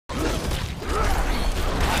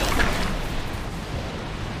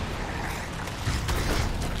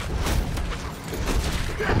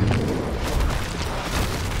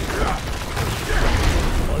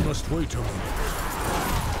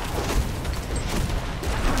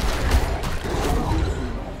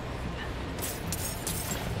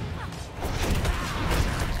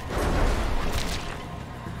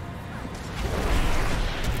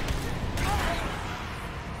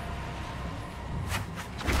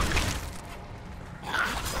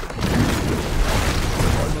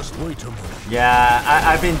wait a moment. Yeah,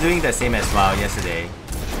 I've been doing the same as well yesterday.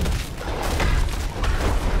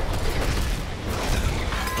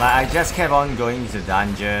 Like, I just kept on going to the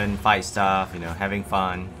dungeon, fight stuff, you know, having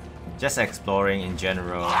fun. Just exploring in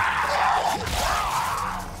general.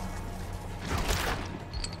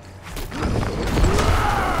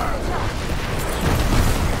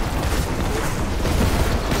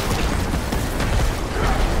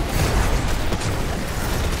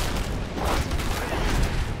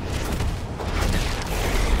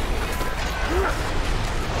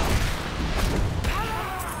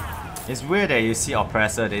 It's weird that you see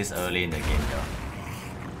Oppressor this early in the game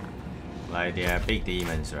though. Like, they are big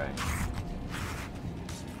demons, right?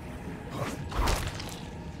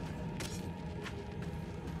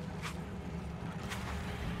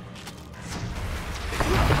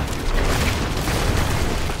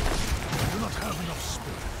 I do not have enough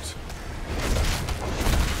spirit.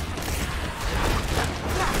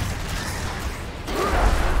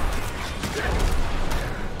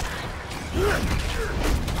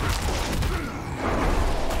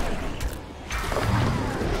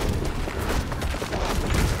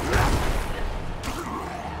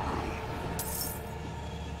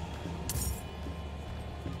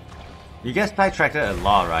 You get sidetracked a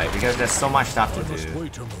lot, right? Because there's so much stuff to do.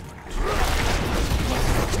 Wait a moment.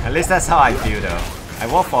 At least that's how I feel though. I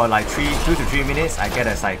walk for like 2 to 3 minutes, I get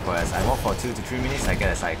a side quest. I walk for 2 to 3 minutes, I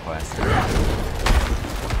get a side quest.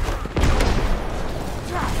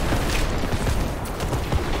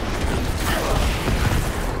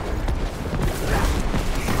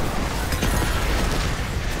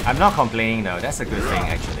 I'm not complaining though, that's a good thing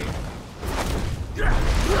actually.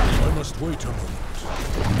 I must wait a moment.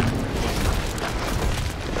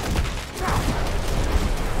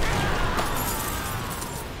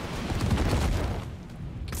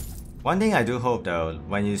 One thing I do hope though,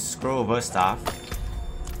 when you scroll over stuff,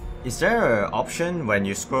 is there an option when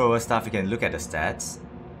you scroll over stuff you can look at the stats?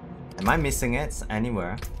 Am I missing it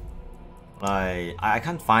anywhere? Like, I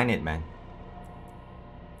can't find it, man.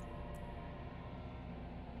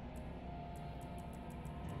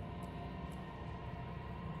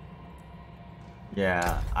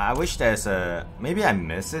 Yeah, I wish there's a... Maybe I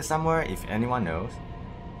missed it somewhere, if anyone knows.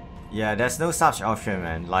 Yeah, there's no such option,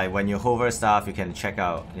 man. Like, when you hover stuff, you can check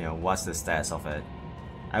out, you know, what's the stats of it.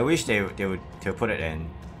 I wish they would put it in.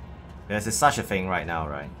 There's such a thing right now,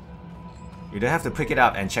 right? You don't have to pick it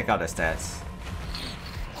up and check out the stats.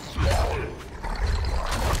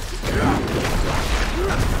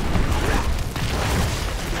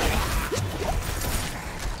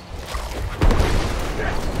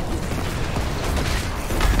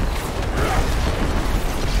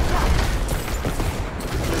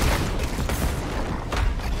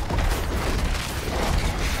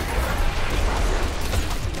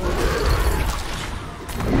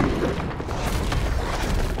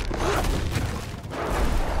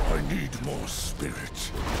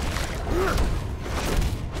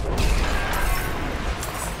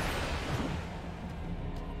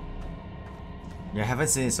 You haven't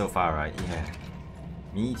seen it so far, right? Yeah.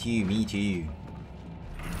 Me too, me too.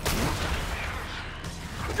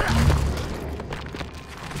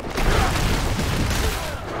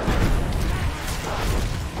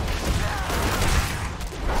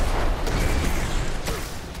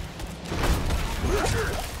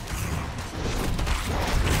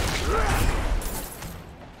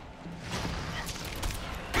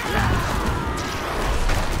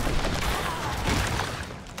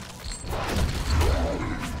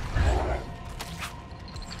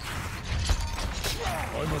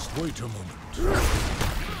 Wait a moment.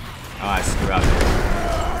 Oh, I screwed up there.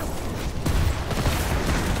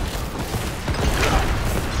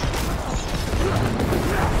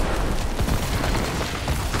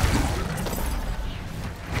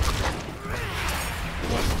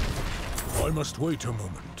 I must wait a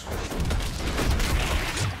moment.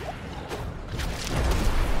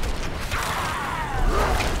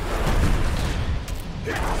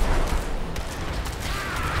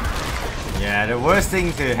 Yeah, the worst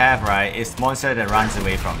thing to have, right, is monster that runs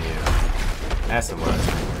away from you. That's the worst.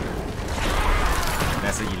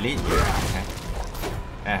 That's an elite here. Okay.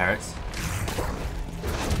 That hurts.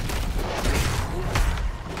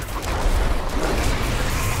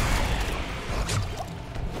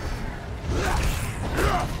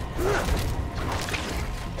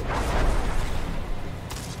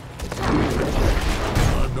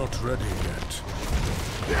 I'm not ready yet.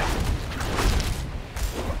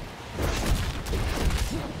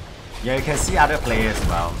 Yeah, you can see other players as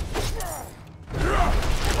well.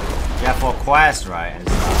 Yeah, for quests, right? And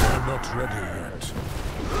stuff. I'm not ready yet.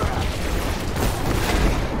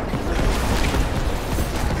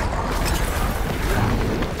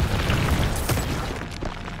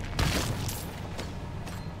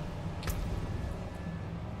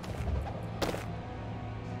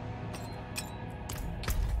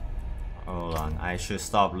 Hold on, I should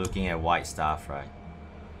stop looking at white stuff, right?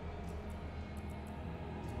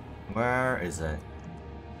 Where is it?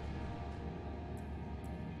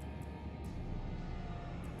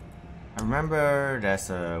 I remember there's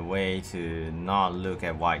a way to not look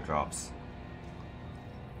at white drops.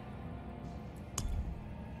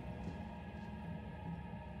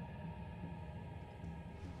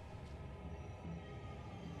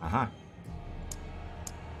 Uh-huh.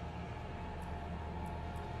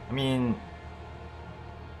 I mean,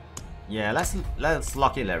 yeah, let's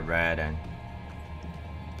lock it at red and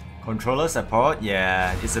controller support.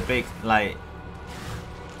 Yeah, it's a big, like,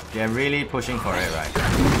 they're really pushing for it, right?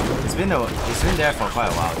 It's been there for quite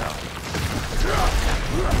a while though.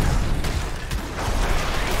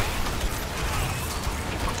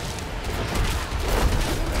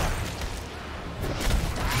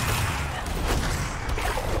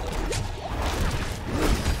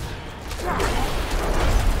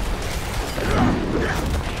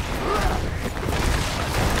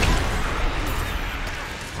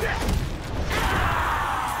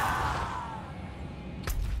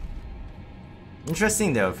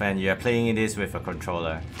 Interesting though, Fan, you are playing this with a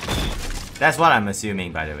controller. That's what I'm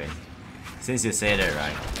assuming, by the way. Since you said it,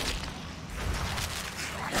 right?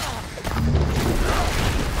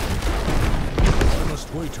 I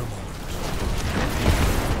must wait a moment.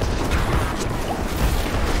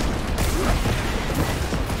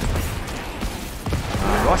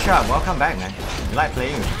 Rosha, welcome back, man. You like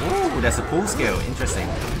playing? Ooh, there's a pool skill. Interesting.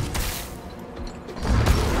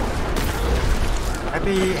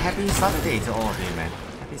 Happy Saturday to all of you, man.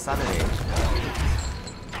 Happy Saturday.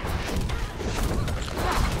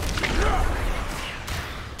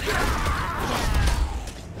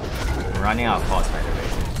 We're running out of pots, by the way.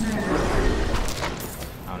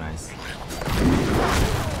 Oh, nice.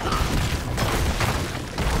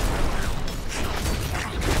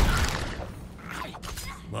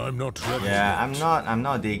 I'm not ready. Yeah, I'm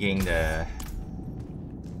not digging the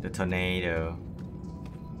tornado.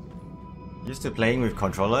 Used to playing with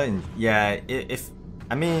controller, and yeah,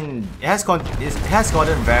 I mean it has gotten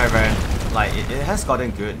very like it has gotten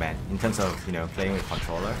good, man, in terms of, you know, playing with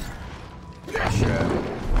controller. For sure.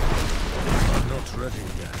 I'm not ready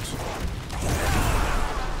yet.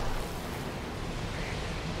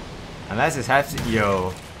 Unless it has,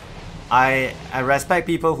 yo, I respect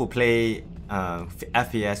people who play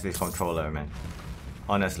FPS with controller, man.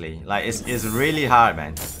 Honestly, like it's really hard,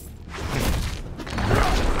 man.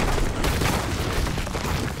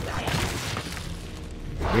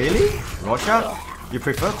 Really? Rosha? You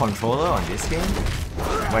prefer controller on this game?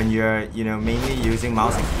 When you're, you know, mainly using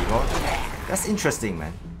mouse and keyboard? That's interesting,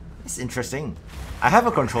 man. It's interesting. I have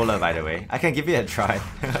a controller, by the way. I can give it a try.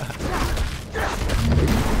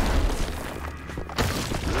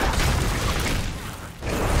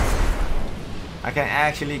 I can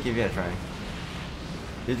actually give it a try.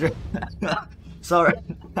 Did you? Sorry,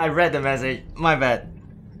 I read the message. My bad.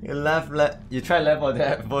 You tried level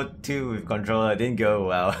 2 with controller, didn't go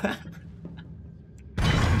well.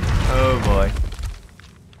 Oh boy.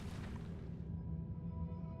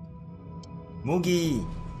 Moogie,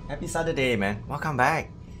 happy Saturday, man. Welcome back.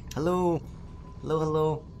 Hello.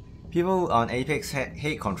 Hello. People on Apex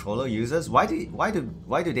hate controller users. Why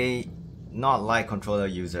do they not like controller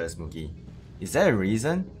users, Moogie? Is there a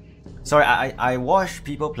reason? Sorry, I watched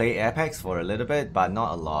people play Apex for a little bit, but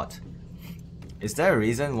not a lot. Is there a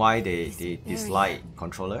reason why they dislike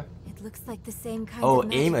controller? It looks like the same kind of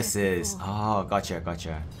magic aim as assist. before. Oh,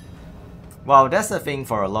 gotcha. Well, that's a thing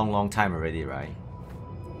for a long time already, right?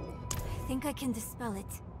 I think I can dispel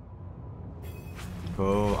it.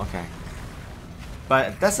 Cool, okay.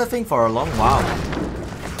 But that's a thing for a long while.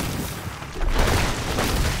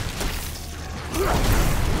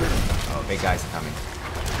 Oh, big guys are coming.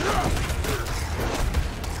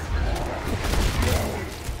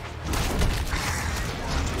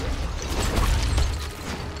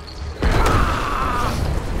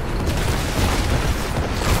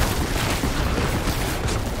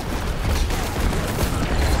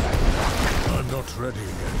 Not ready yet.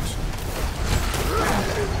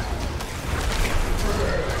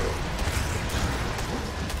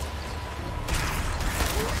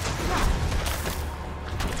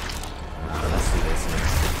 Let's do this.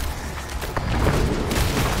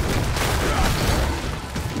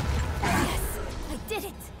 Yes, I did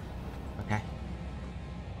it. Okay.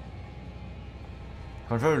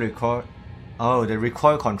 Control recoil. Oh, the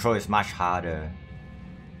recoil control is much harder.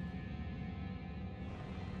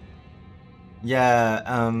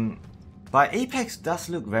 Yeah, but Apex does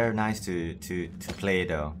look very nice to play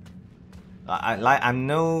though. I'm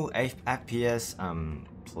no FPS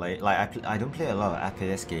play, like I don't play a lot of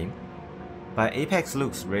FPS game, But Apex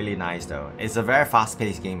looks really nice though. It's a very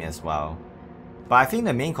fast-paced game as well. But I think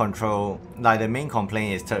the main the main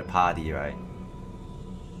complaint is third party, right?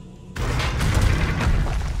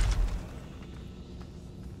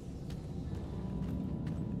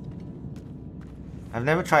 I've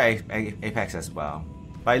never tried Apex as well.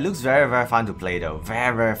 But it looks very fun to play though.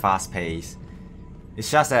 Very fast paced.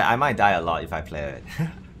 It's just that I might die a lot if I play it.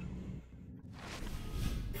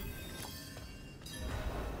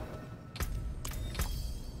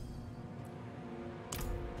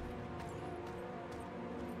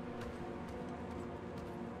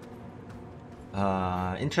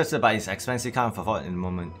 Interested, but it's expensive, can't afford in the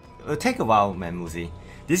moment. It'll take a while, man, Muzi.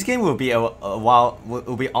 This game will be a while,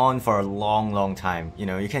 will be on for a long time. You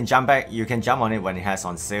know, you can jump on it when it has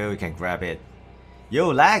on sale, you can grab it.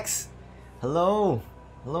 Yo, Lex! Hello,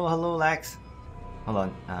 Lex. Hold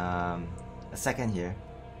on, a second here.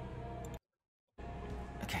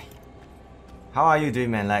 Okay. How are you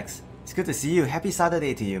doing, man, Lex? It's good to see you. Happy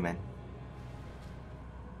Saturday to you, man.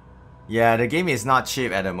 Yeah, the game is not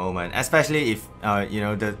cheap at the moment, especially if you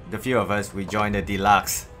know, the few of us, we joined the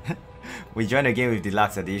deluxe. We joined the game with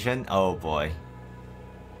deluxe edition. Oh boy.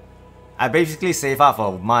 I basically save up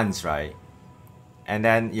for months, right? And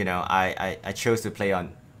then, you know, I chose to play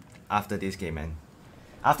on after this game, man.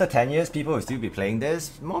 After 10 years, people will still be playing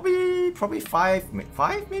this. Maybe, probably 5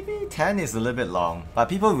 maybe? 10 is a little bit long. But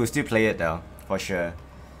people will still play it though, for sure.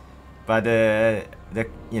 But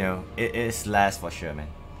you know, it is less for sure, man.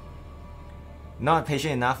 Not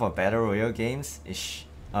patient enough for battle royale games? Ish.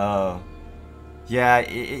 Yeah,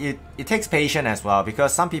 it takes patience as well,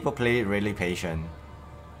 because some people play it really patient.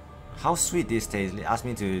 How sweet this tastes. They asked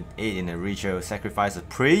me to aid in a ritual, sacrifice a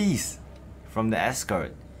priest from the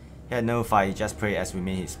escort. He had no fight, he just prayed as we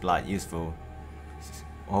made his blood useful.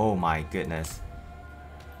 Oh my goodness.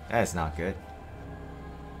 That is not good.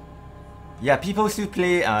 Yeah, people still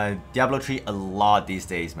play Diablo 3 a lot these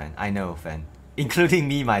days, man. I know, fan. Including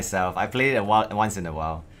me myself. I played it once in a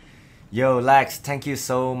while. Yo, Lex, thank you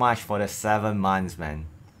so much for the 7 months, man.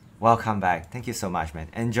 Welcome back. Thank you so much, man.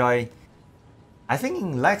 Enjoy. I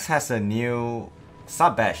think Lex has a new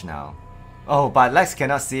sub badge now. Oh, but Lex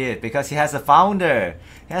cannot see it because he has a founder.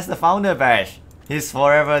 He has the founder badge. He's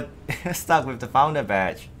forever stuck with the founder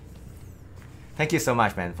badge. Thank you so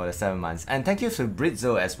much, man, for the 7 months. And thank you to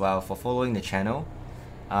Britzo as well for following the channel.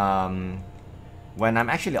 When I'm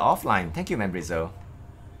actually offline. Thank you, man, Britzo.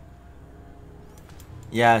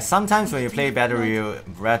 Yeah, sometimes when you play Battle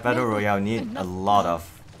Royale, you need a lot of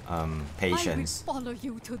patience. I will follow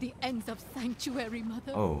you to the ends of Sanctuary,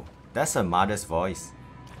 Mother. Oh, that's a mother's voice.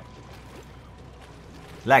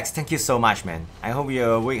 Lex, thank you so much, man. I hope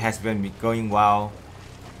your week has been going well,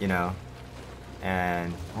 you know.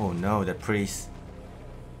 And oh no, the priest.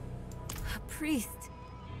 A priest.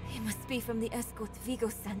 He must be from the escort Vigo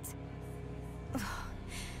sent. Oh,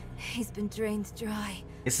 he's been drained dry.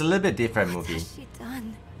 It's a little bit different What movie. has she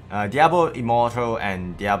done? Diablo Immortal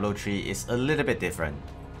and Diablo 3 is a little bit different.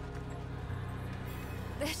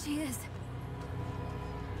 There she is.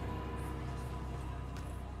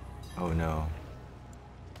 Oh no.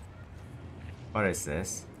 What is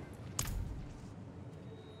this?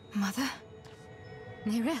 Mother?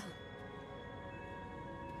 Nerel?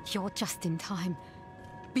 You're just in time.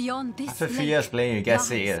 Beyond this After 3 lake years playing, you get lies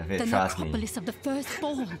sick of it, the trust me. necropolis of the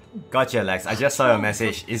firstborn. Gotcha, Lex. I just saw your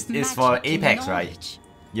message. It's for Magic and Apex, right? knowledge.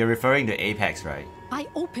 You're referring to Apex, right? I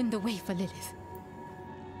opened the way for Lilith,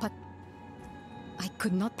 but I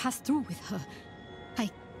could not pass through with her.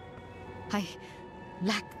 I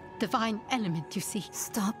lack divine element, you see.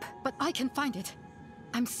 Stop. But I can find it.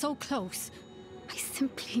 I'm so close. I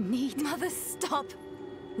simply need... Mother, stop.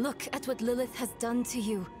 Look at what Lilith has done to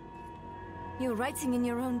you. You're writing in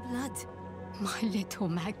your own blood. My little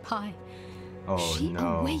magpie. Oh She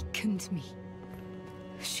no. awakened me.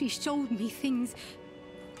 She showed me things.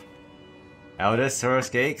 Elder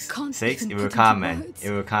Soros Cakes? Can't 6? even It will put come, into man. words.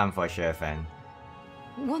 It will come for sure, fan.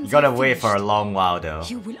 Once You gotta I've wait for a finished, long while though.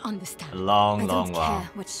 You will understand. A long I don't while. care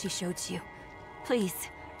what she showed you. Please,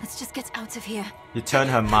 let's just get out of here. You turn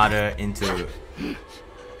her mother into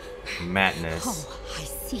madness. Oh, I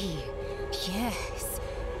see. Yes.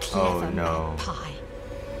 Oh, Clever no. magpie.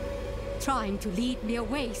 Trying to lead me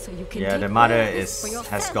away so you can Yeah, take the mother all this for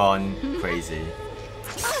has yourself. gone crazy.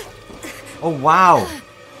 Oh wow!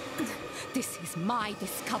 This is my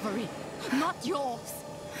discovery, not yours.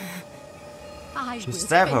 I She will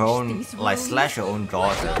stabbed her finish own, these like wounds. slash her own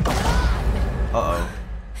daughter. Uh-oh.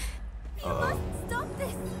 Uh-oh. Stop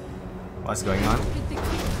this! What's going on? With the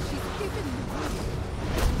gift she's given me.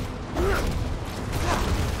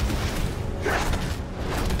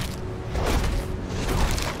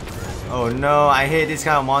 Oh no, I hate this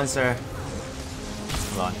kind of monster.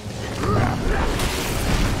 Hold on.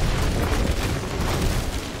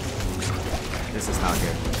 This is not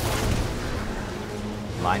good.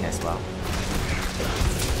 Line as well.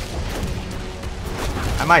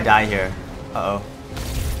 I might die here. Uh-oh.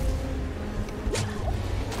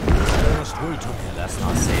 Yeah, let's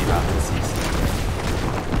not save after the season.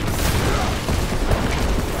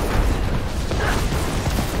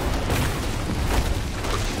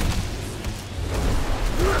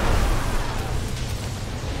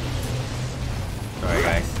 Sorry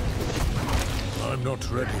guys. I'm not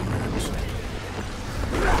ready yet.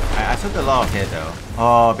 I took a lot of hit though.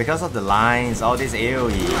 Oh, because of the lines, all these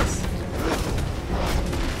AoEs.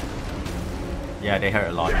 Yeah, they hurt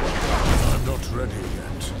a lot. I'm not ready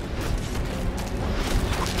yet.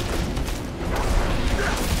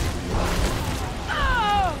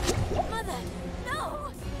 Mother,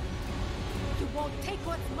 no! You won't take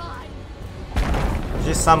what's mine.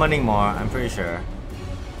 Just summoning more, I'm pretty sure.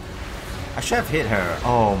 I should have hit her.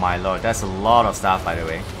 Oh my lord, that's a lot of stuff by the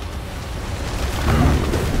way.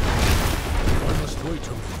 I must wait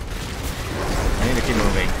a minute. I need to keep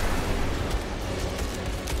moving.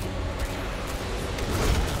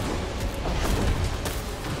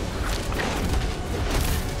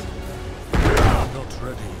 I'm not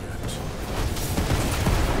ready yet.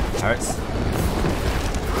 Hurts.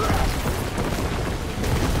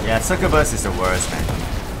 Yeah, Succubus is the worst, man.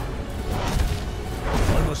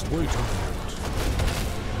 I must wait a minute.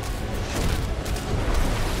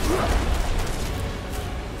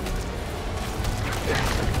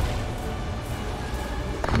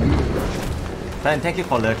 Fan, thank you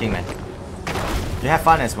for lurking, man. You have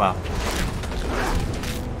fun as well.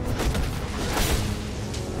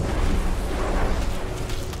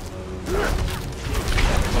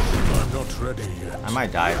 I'm not ready yet. I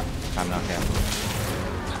might die if I'm not careful.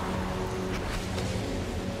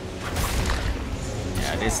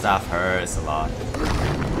 Yeah, this stuff hurts a lot.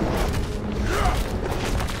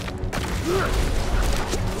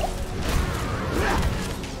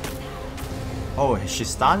 Oh, she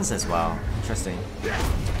stuns as well. Interesting.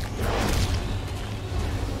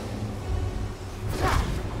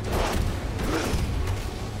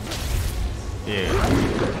 Dude.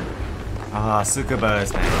 Ah,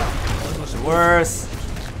 Succubus, man. The worst.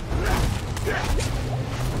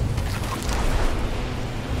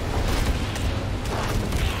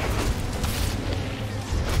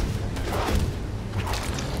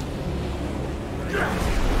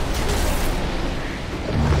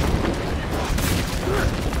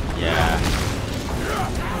 Yeah.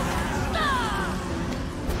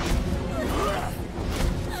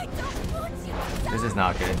 This is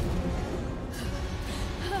not good.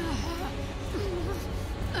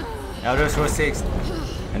 Elder Scrolls 6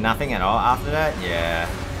 and nothing at all after that? Yeah.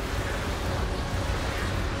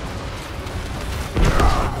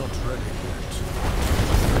 I'm not ready yet.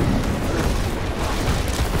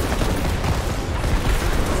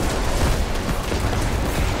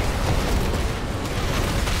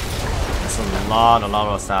 That's a lot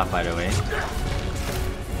of stuff by the way.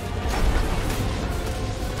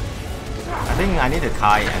 I think I need to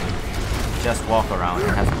kite and just walk around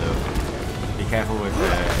and have a look. Be careful with the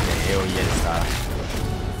AoE and stuff.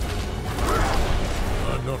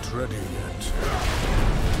 I'm not ready yet.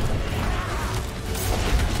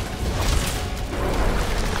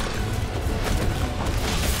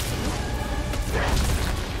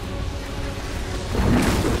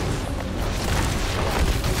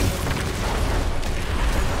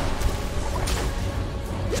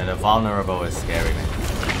 Yeah, the vulnerable is scary, man.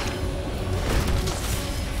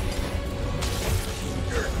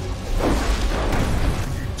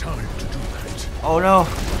 Time to do that. Oh no!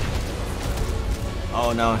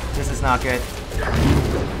 Oh no, this is not good. I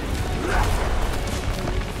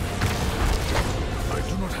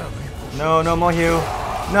do not have any potions. No, no more heal.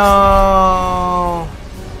 No!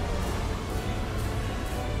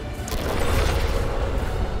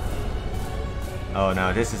 Oh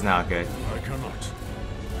no, this is not good. I cannot.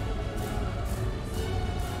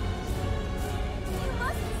 You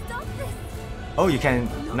must stop this! Oh, you can...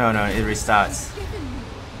 No, it restarts.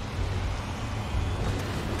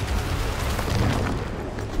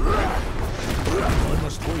 I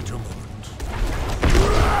must wait a moment.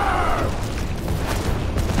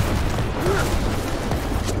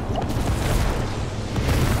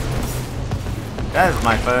 That is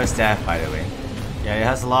my first death, by the way. Yeah, it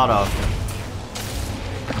has a lot of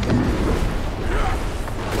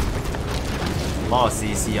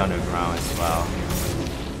CC on the ground as well.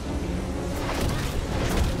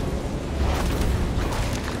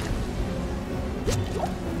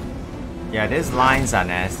 Yeah, these lines are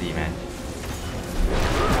nasty, man.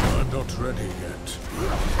 I'm not ready yet.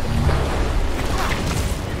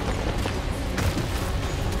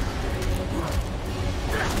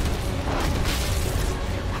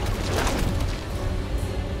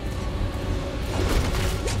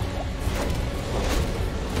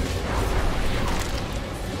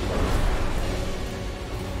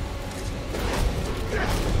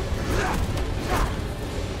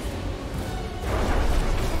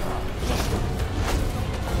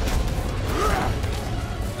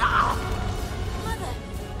 Mother,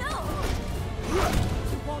 no!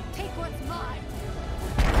 You won't take what's mine.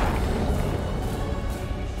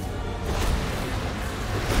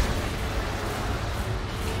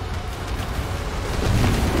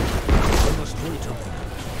 I must wait a moment.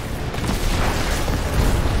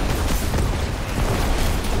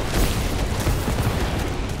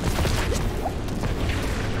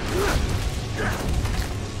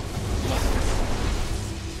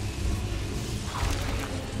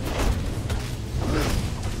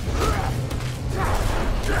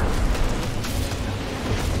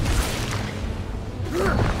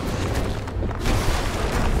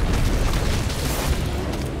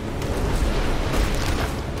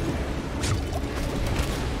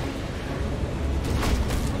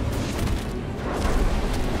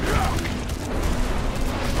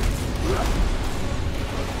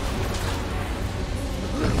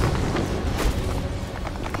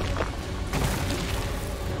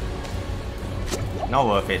 Not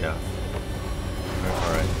worth it though. Go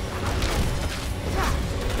for it.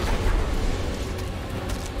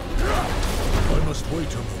 I must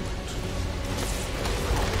wait a moment.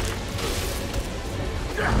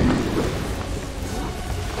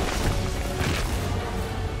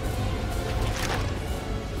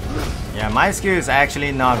 Yeah, my skill is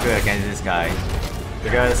actually not good against this guy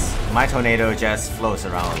because my tornado just floats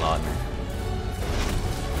around a lot, man.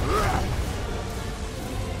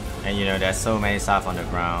 And you know, there's so many stuff on the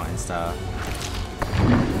ground and stuff.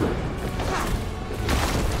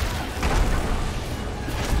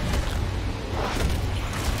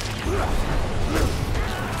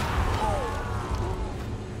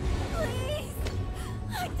 Please!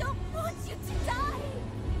 I don't want you to die!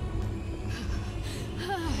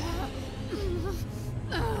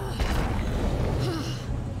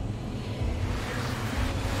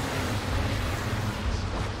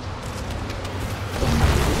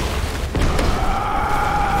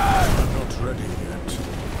 I'm not ready yet.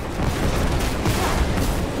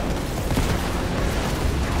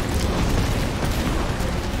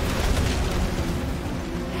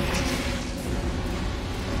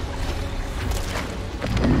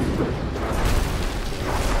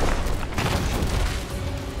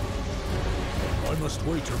 I must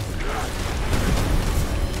wait a moment.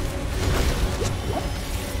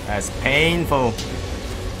 That's painful.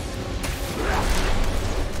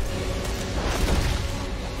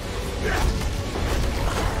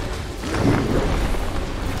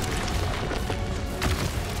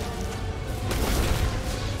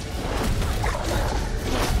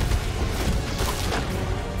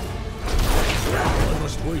 I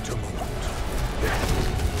must wait a moment.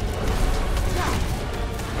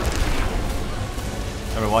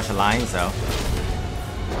 Never watch the lines though.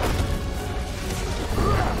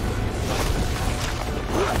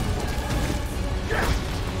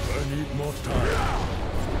 I need more time.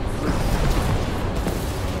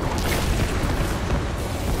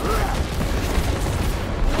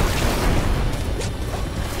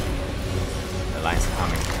 The lines are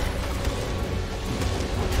coming.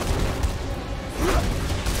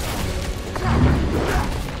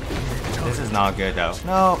 This is not good though.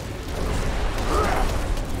 No.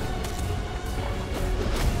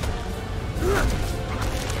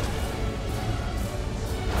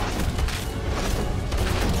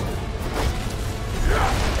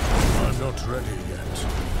 I'm not ready yet.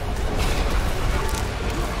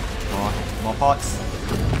 More pots.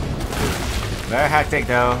 Very hectic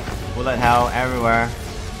though. Bullet hell everywhere.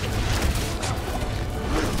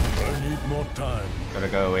 I need more time. Gotta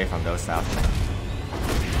go away from those stuff.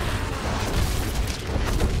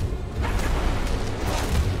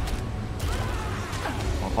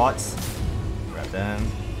 More pots. Grab them.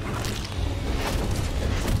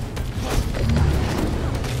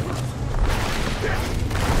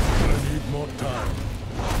 I need more time.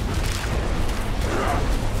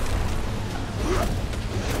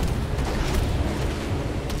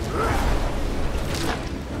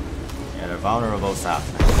 Yeah, they're vulnerable stuff.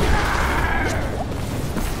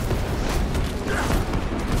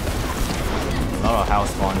 A lot of house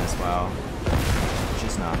spawn as well, which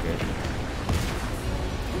is not good.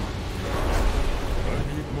 I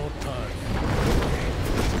need more time.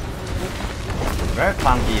 Very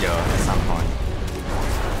clunky though at some point.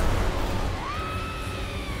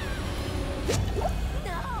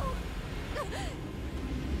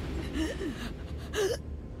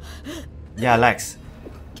 Yeah, Lex.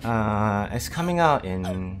 It's coming out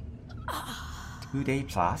in 2 days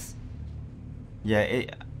plus. Yeah,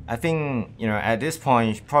 I think, you know, at this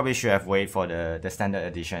point, you probably should have waited for the standard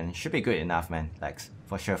edition. Should be good enough, man, Lex.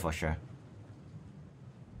 For sure, for sure.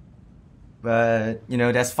 But, you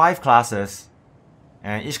know, there's 5 classes.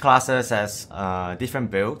 And each classes has different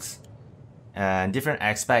builds. And different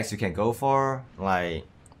aspects you can go for. Like,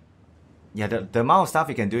 yeah, the amount of stuff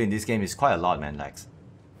you can do in this game is quite a lot, man, Lex.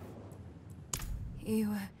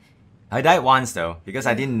 I died once though, because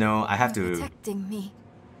I didn't know I have to protecting me.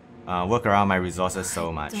 Work around my resources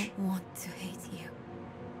so much. I don't want to hate you.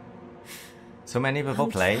 So many people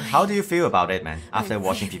play. trying. How do you feel about it, man, after I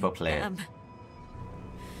watching really people play it? am.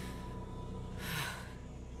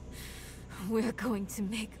 We're going to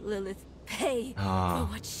make Lilith pay for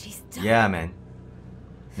what she's done. Yeah, man.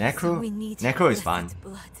 So we need Necro is fun. blessed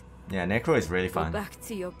blood. Yeah, Necro is really Go fun. back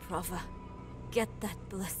to your Prava. Get that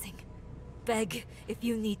blessing. Beg if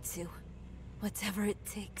you need to. Whatever it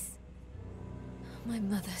takes. My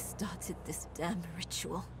mother started this damn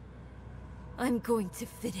ritual. I'm going to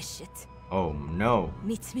finish it. Oh no.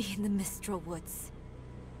 Meet me in the Mistral Woods.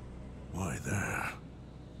 Why there?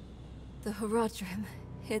 The Horadrim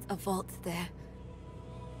hid a vault there.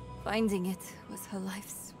 Finding it was her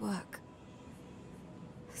life's work.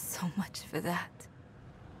 So much for that.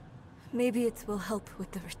 Maybe it will help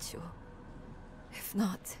with the ritual. If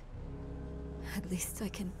not, at least I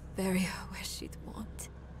can bury her where she'd want.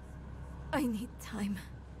 I need time.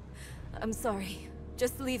 I'm sorry.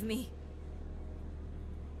 Just leave me.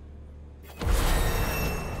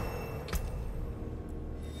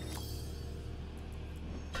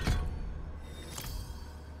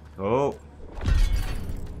 Oh.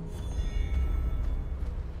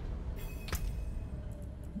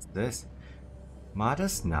 What's this?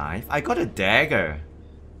 Mother's knife? I got a dagger.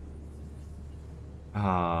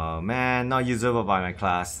 Oh man, not usable by my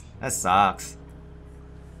class. That sucks.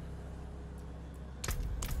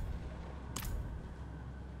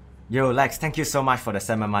 Yo, Lex, thank you so much for the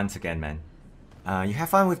 7 months again, man. You have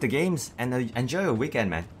fun with the games and enjoy your weekend,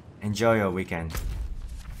 man. Enjoy your weekend.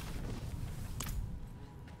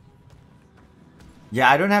 Yeah,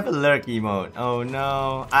 I don't have a lurk emote. Oh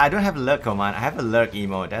no. I don't have a lurk command. I have a lurk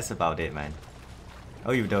emote. That's about it, man.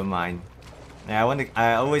 Oh, you don't mind. Yeah,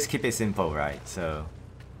 I always keep it simple, right? So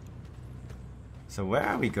where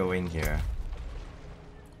are we going here?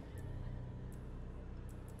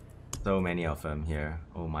 So many of them here.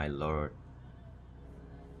 Oh my lord.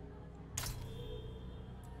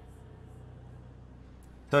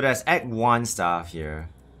 So there's Act 1 stuff here.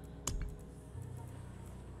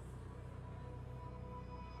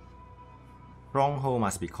 Stronghold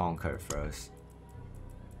must be conquered first.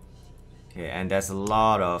 Okay, and there's a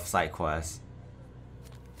lot of side quests.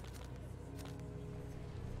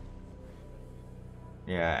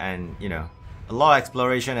 Yeah, and you know, a lot of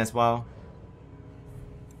exploration as well.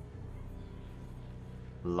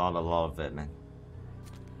 A lot of it, man.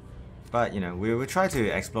 But you know, we will try to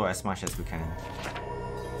explore as much as we can.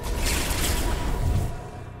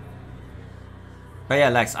 But yeah,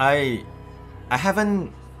 Lex, I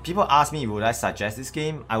haven't. People ask me, would I suggest this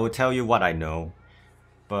game? I will tell you what I know.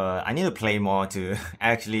 But I need to play more to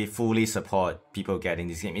actually fully support people getting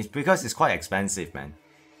this game. It's because it's quite expensive, man.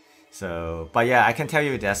 So, but yeah, I can tell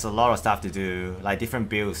you there's a lot of stuff to do, like different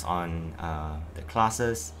builds on the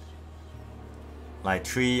classes. Like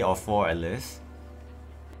 3 or 4 at least.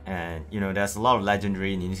 And you know, there's a lot of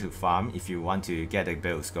legendary you need to farm if you want to get the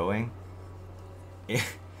builds going.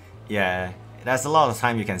 Yeah, there's a lot of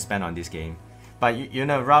time you can spend on this game. But you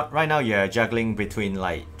know, right now you're juggling between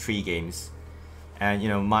like 3 games, and you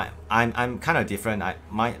know, I'm kind of different.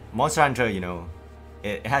 My Monster Hunter, you know,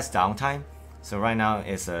 it has downtime, so right now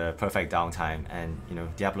it's a perfect downtime. And you know,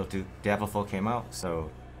 Diablo 4 came out, so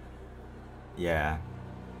yeah,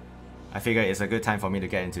 I figure it's a good time for me to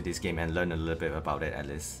get into this game and learn a little bit about it at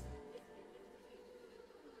least.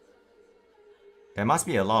 There must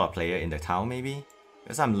be a lot of players in the town, maybe,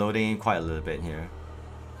 because I'm loading in quite a little bit here.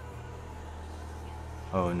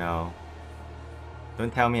 Oh no.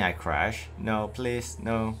 Don't tell me I crash. No, please,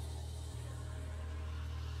 no.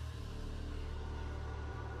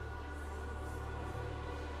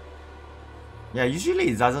 Yeah, usually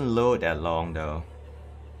it doesn't load that long though.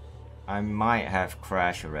 I might have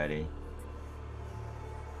crashed already.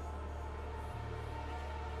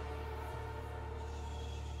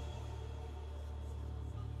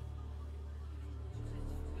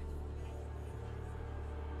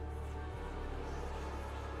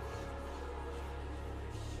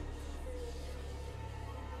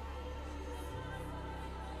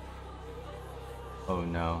 Oh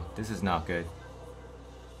no, this is not good.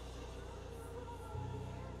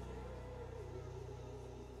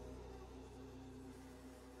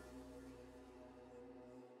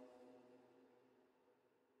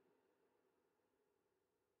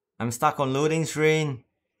 I'm stuck on loading screen.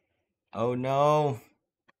 Oh no.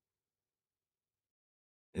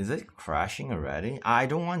 Is it crashing already? I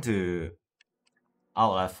don't want to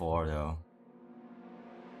Alt F4 though.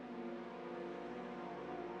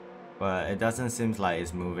 But it doesn't seem like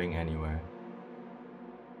it's moving anywhere.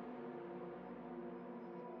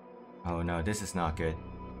 Oh no, this is not good.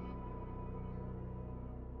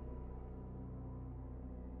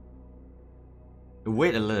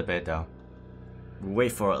 Wait a little bit though.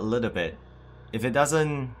 Wait for a little bit. If it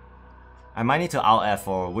doesn't, I might need to Alt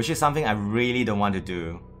F4, which is something I really don't want to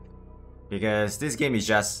do. Because this game is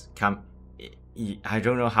just I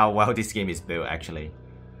don't know how well this game is built actually.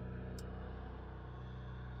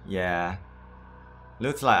 Yeah.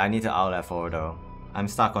 Looks like I need to Alt F4 though. I'm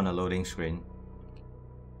stuck on a loading screen.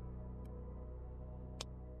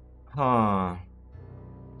 Huh.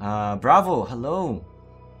 Bravo, hello.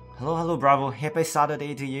 Hello, Bravo. Happy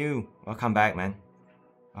Saturday to you. Welcome back, man.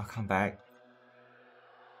 Welcome back.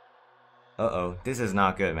 Uh-oh, this is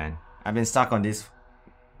not good, man. I've been stuck on this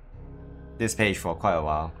page for quite a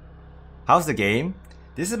while. How's the game?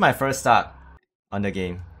 This is my first start on the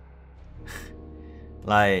game.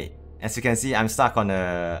 Like, as you can see, I'm stuck on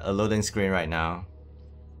a loading screen right now.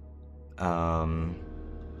 But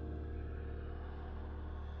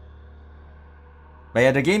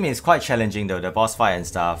yeah, the game is quite challenging though, the boss fight and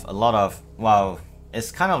stuff. A lot of, well,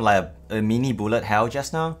 it's kind of like a mini bullet hell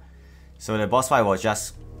just now. So the boss fight was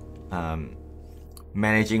just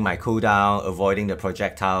managing my cooldown, avoiding the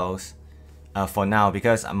projectiles for now,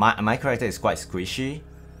 because my character is quite squishy.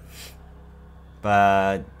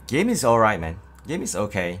 But game is alright, man. Game is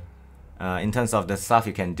okay. In terms of the stuff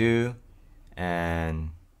you can do, and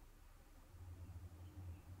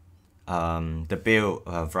the build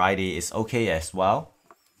variety is okay as well.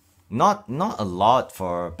 Not a lot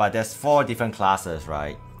but there's 4 different classes,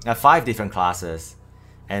 right? 5 different classes,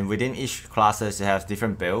 and within each classes you have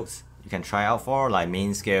different builds you can try out for, like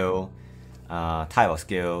main skill, type of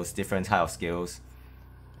skills, different type of skills,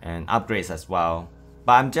 and upgrades as well.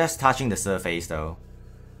 But I'm just touching the surface though.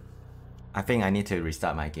 I think I need to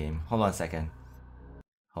restart my game. Hold on a second.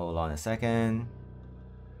 Hold on a second.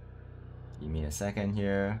 Give me a second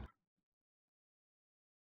here.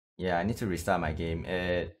 Yeah, I need to restart my game.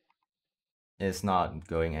 It is not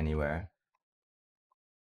going anywhere.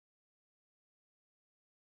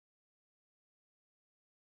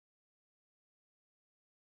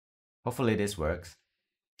 Hopefully this works.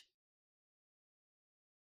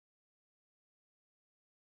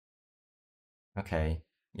 Okay.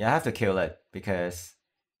 Yeah, I have to kill it because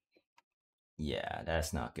yeah,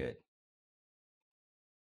 that's not good.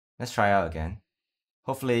 Let's try out again.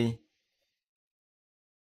 Hopefully.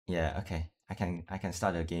 Yeah, okay. I can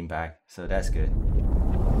start the game back, so that's good.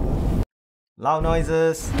 Loud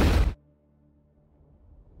noises.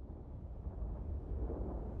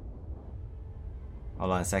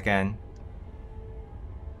 Hold on a second.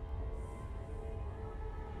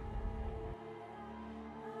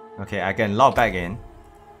 Okay, I can log back in.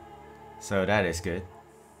 So that is good.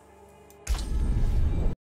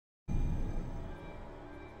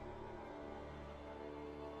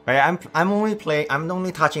 But yeah, I'm only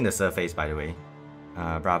touching the surface, by the way.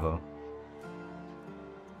 Bravo.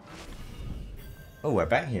 Oh, we're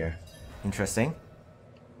back here. Interesting.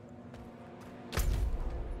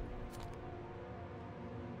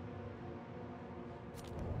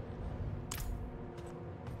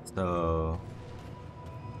 So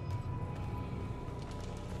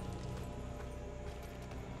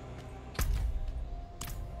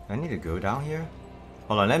I need to go down here.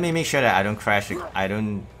 Hold on, let me make sure that I don't crash. I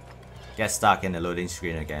don't get stuck in the loading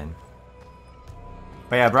screen again.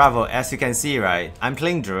 But yeah, Bravo. As you can see, right, I'm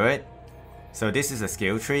playing Druid. So this is a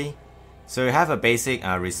skill tree. So you have a basic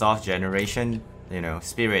resource generation, you know,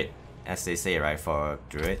 spirit, as they say, right, for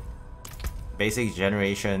Druid. Basic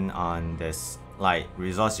generation on this, like,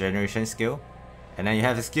 resource generation skill. And then you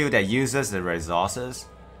have a skill that uses the resources.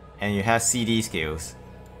 And you have CD skills.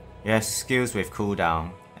 You have skills with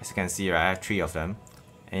cooldown. As you can see, right, I have 3 of them.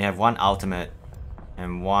 And you have 1 ultimate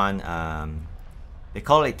and 1, they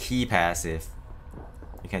call it key passive.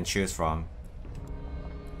 You can choose from.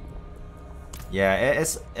 Yeah,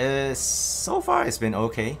 it's so far it's been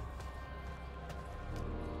okay.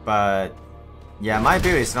 But yeah, my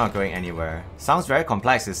build is not going anywhere. Sounds very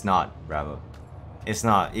complex. It's not, Bravo. It's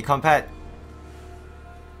not. It compared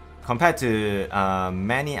to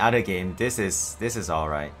many other games, this is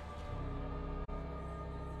alright.